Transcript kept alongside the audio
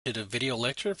To the video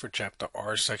lecture for Chapter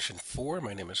R, Section 4.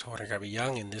 My name is Jorge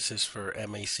Gabi-Young, and this is for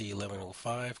MAC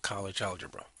 1105, College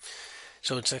Algebra.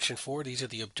 So in Section 4, these are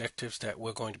the objectives that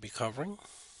we're going to be covering.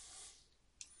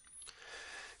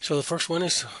 So the first one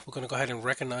is we're going to go ahead and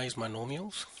recognize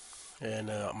monomials.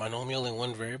 And a monomial in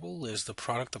one variable is the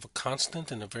product of a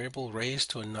constant and a variable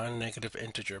raised to a non-negative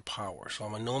integer power. So a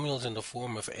monomial is in the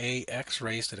form of ax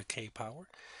raised to the k power,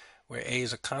 where a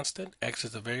is a constant, x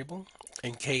is a variable,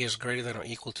 and k is greater than or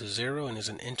equal to 0 and is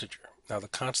an integer. Now the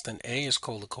constant a is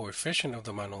called the coefficient of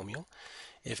the monomial.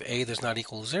 If a does not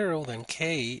equal 0, then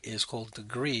k is called the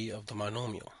degree of the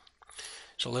monomial.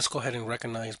 So let's go ahead and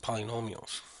recognize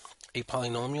polynomials. A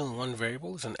polynomial in one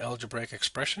variable is an algebraic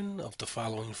expression of the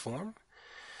following form,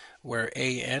 where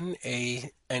an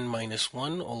minus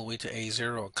 1, all the way to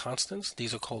a0 are constants.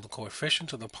 These are called the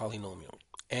coefficients of the polynomial.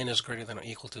 N is greater than or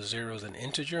equal to 0 is an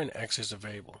integer, and x is a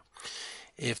variable.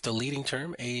 If the leading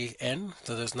term, an,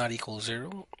 that does not equal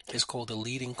 0, is called the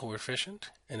leading coefficient,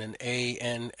 and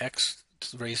an x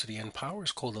raised to the n power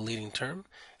is called the leading term,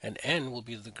 and n will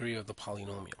be the degree of the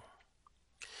polynomial.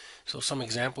 So some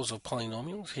examples of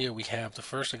polynomials. Here we have the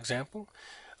first example,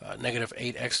 negative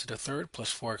 8x to the third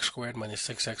plus 4x squared minus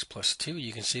 6x plus 2.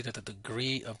 You can see that the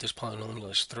degree of this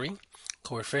polynomial is 3.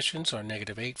 Coefficients are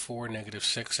negative 8, 4, negative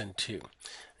 6, and 2.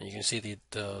 And you can see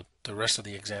the rest of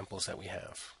the examples that we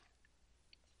have.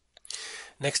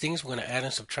 Next thing is we're going to add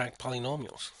and subtract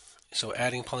polynomials. So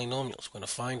adding polynomials, we're going to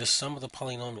find the sum of the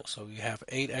polynomials. So we have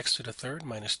 8x to the third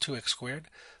minus 2x squared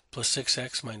plus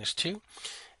 6x minus 2,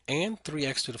 and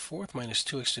 3x to the fourth minus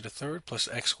 2x to the third plus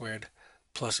x squared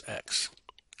plus x.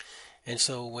 And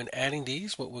so when adding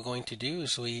these, what we're going to do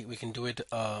is we can do it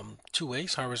two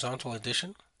ways, horizontal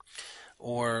addition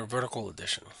or vertical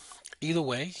addition. Either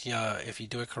way, if you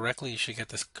do it correctly, you should get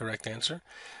the correct answer.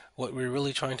 What we're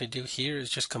really trying to do here is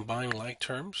just combine like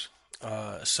terms.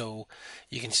 So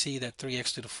you can see that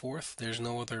 3x to the fourth, there's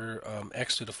no other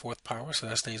x to the fourth power, so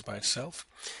that stays by itself.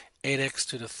 8x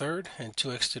to the third and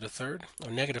 2x to the third, or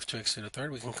negative 2x to the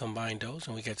third, we can combine those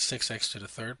and we get 6x to the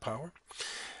third power.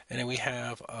 And then we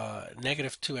have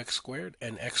negative 2x squared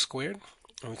and x squared,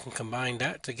 and we can combine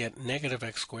that to get negative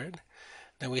x squared.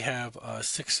 Then we have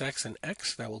 6x and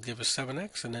x, that will give us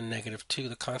 7x, and then negative 2,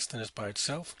 the constant, is by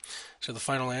itself. So the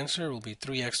final answer will be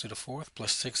 3x to the fourth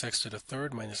plus 6x to the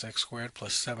third minus x squared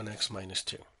plus 7x minus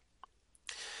 2.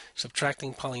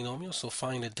 Subtracting polynomials, so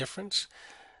find the difference.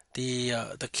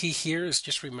 The key here is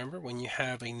just remember when you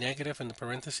have a negative in the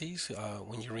parentheses,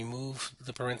 when you remove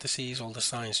the parentheses, all the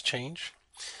signs change.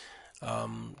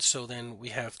 So then we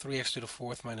have 3x to the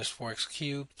fourth minus 4x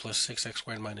cubed plus 6x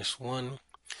squared minus 1.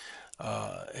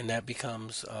 And that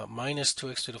becomes minus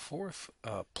 2x to the fourth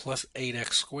plus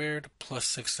 8x squared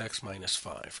plus 6x minus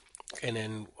 5. And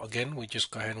then again, we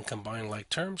just go ahead and combine like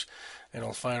terms, and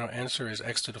our final answer is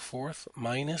x to the fourth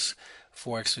minus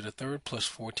 4x to the third plus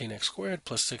 14x squared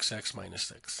plus 6x minus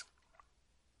 6.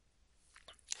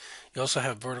 You also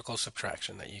have vertical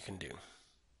subtraction that you can do.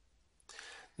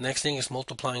 Next thing is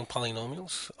multiplying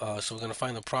polynomials. So we're going to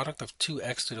find the product of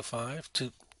 2x to the 5,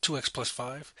 2x plus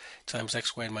 5 times x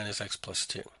squared minus x plus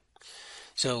 2.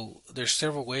 So there's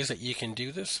several ways that you can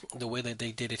do this. The way that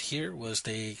they did it here was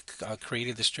they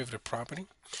created this derivative property.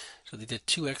 So they did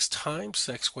 2x times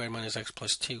x squared minus x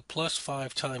plus 2 plus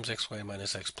 5 times x squared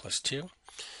minus x plus 2.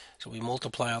 So we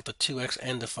multiply out the 2x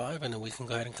and the 5, and then we can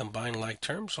go ahead and combine like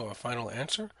terms. So our final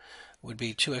answer would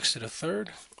be 2x to the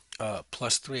third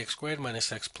plus 3x squared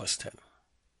minus x plus 10.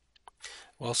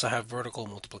 We also have vertical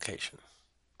multiplication.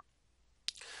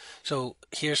 So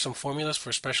here's some formulas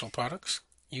for special products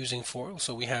using FOIL.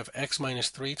 So we have x minus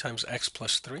 3 times x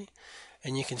plus 3.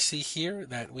 And you can see here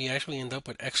that we actually end up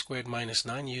with x squared minus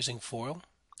 9 using FOIL.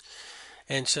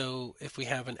 And so if we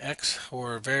have an x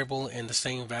or a variable in the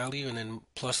same value and then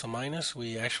plus or minus,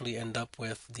 we actually end up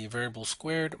with the variable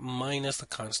squared minus the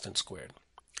constant squared.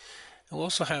 And we'll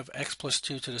also have x plus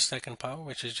 2 to the second power,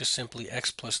 which is just simply x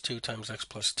plus 2 times x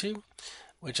plus 2,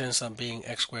 which ends up being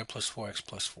x squared plus 4x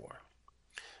plus 4.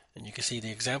 And you can see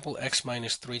the example, x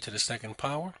minus 3 to the second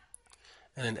power,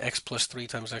 and then x plus 3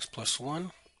 times x plus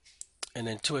 1, and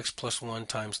then 2x plus 1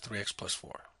 times 3x plus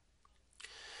 4.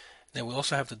 Then we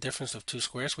also have the difference of two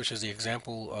squares, which is the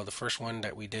example, the first one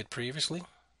that we did previously.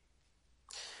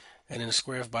 And then the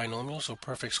square of binomials, so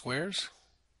perfect squares.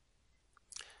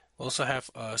 We also have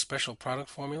special product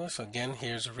formulas. Again,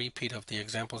 here's a repeat of the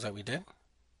examples that we did.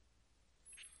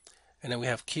 And then we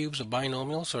have cubes of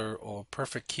binomials or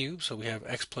perfect cubes. So we have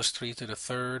x plus 3 to the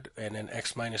third and then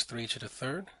x minus 3 to the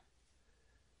third.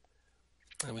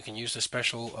 And we can use the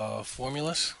special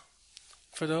formulas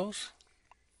for those.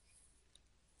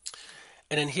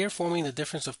 And then here forming the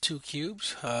difference of two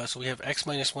cubes, so we have x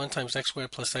minus 1 times x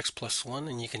squared plus x plus 1,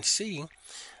 and you can see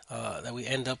that we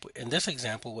end up in this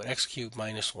example with x cubed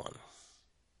minus 1.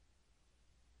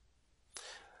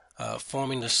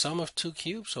 Forming the sum of two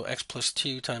cubes, so x plus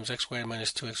 2 times x squared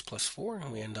minus 2x plus 4,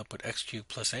 and we end up with x cubed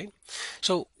plus 8.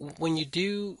 So when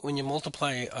you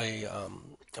multiply a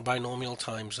binomial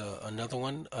times another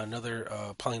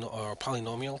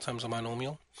polynomial times a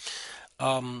monomial,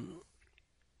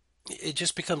 it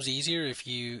just becomes easier if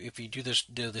you do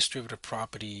the distributive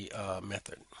property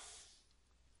method.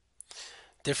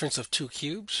 Difference of two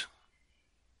cubes,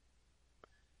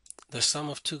 the sum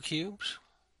of two cubes.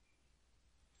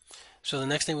 So the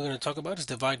next thing we're going to talk about is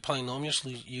divide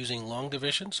polynomials using long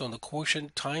division. So the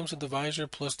quotient times the divisor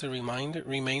plus the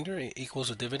remainder equals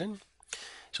a dividend.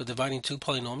 So dividing two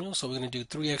polynomials, so we're going to do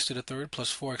 3x to the third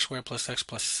plus 4x squared plus x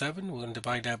plus 7. We're going to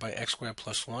divide that by x squared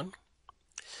plus 1.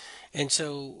 And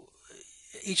so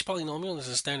each polynomial is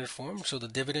a standard form. So the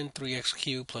dividend 3x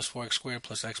cubed plus 4x squared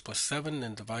plus x plus 7,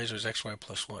 and divisor is x squared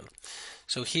plus 1.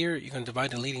 So here you're going to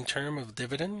divide the leading term of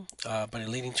dividend by the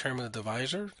leading term of the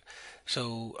divisor.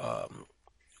 So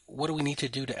what do we need to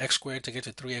do to x squared to get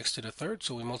to 3x to the third?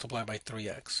 So we multiply by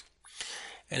 3x.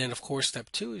 And then of course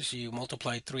step 2 is you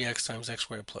multiply 3x times x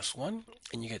squared plus 1,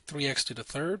 and you get 3x to the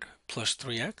third plus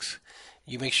 3x.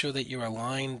 You make sure that you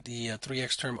align the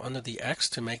 3x term under the x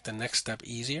to make the next step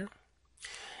easier.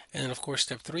 And then of course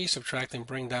step 3, subtract and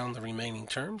bring down the remaining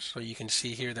terms. So you can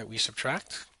see here that we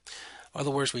subtract. In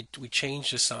other words, we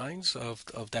change the signs of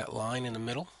that line in the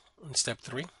middle in step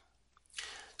 3.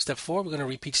 Step 4, we're going to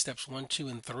repeat steps 1, 2,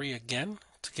 and 3 again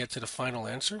to get to the final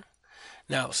answer.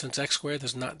 Now, since x squared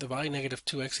does not divide negative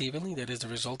 2x evenly, that is, the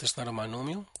result is not a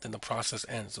monomial, then the process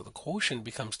ends. So the quotient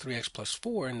becomes 3x plus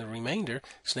 4, and the remainder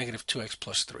is negative 2x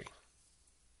plus 3.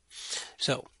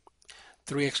 So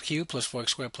 3x cubed plus 4x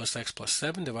squared plus x plus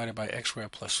 7 divided by x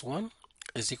squared plus 1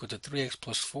 is equal to 3x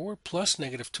plus 4 plus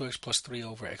negative 2x plus 3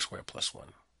 over x squared plus 1.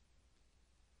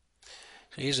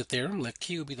 So here's a theorem. Let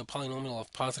q be the polynomial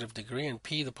of positive degree and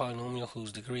p the polynomial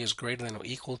whose degree is greater than or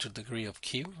equal to the degree of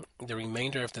q. The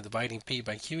remainder after dividing p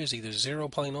by q is either 0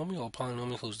 polynomial or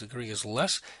polynomial whose degree is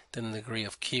less than the degree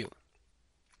of q.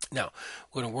 Now,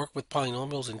 we're going to work with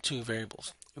polynomials in two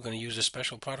variables. We're going to use a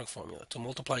special product formula. To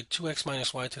multiply 2x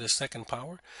minus y to the second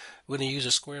power, we're going to use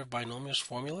a square of binomials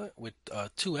formula with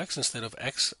 2x instead of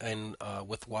x and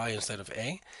with y instead of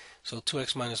a. So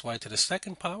 2x minus y to the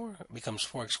second power becomes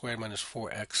 4x squared minus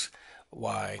 4x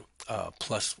y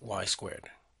plus y squared.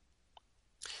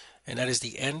 And that is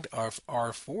the end of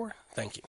R4. Thank you.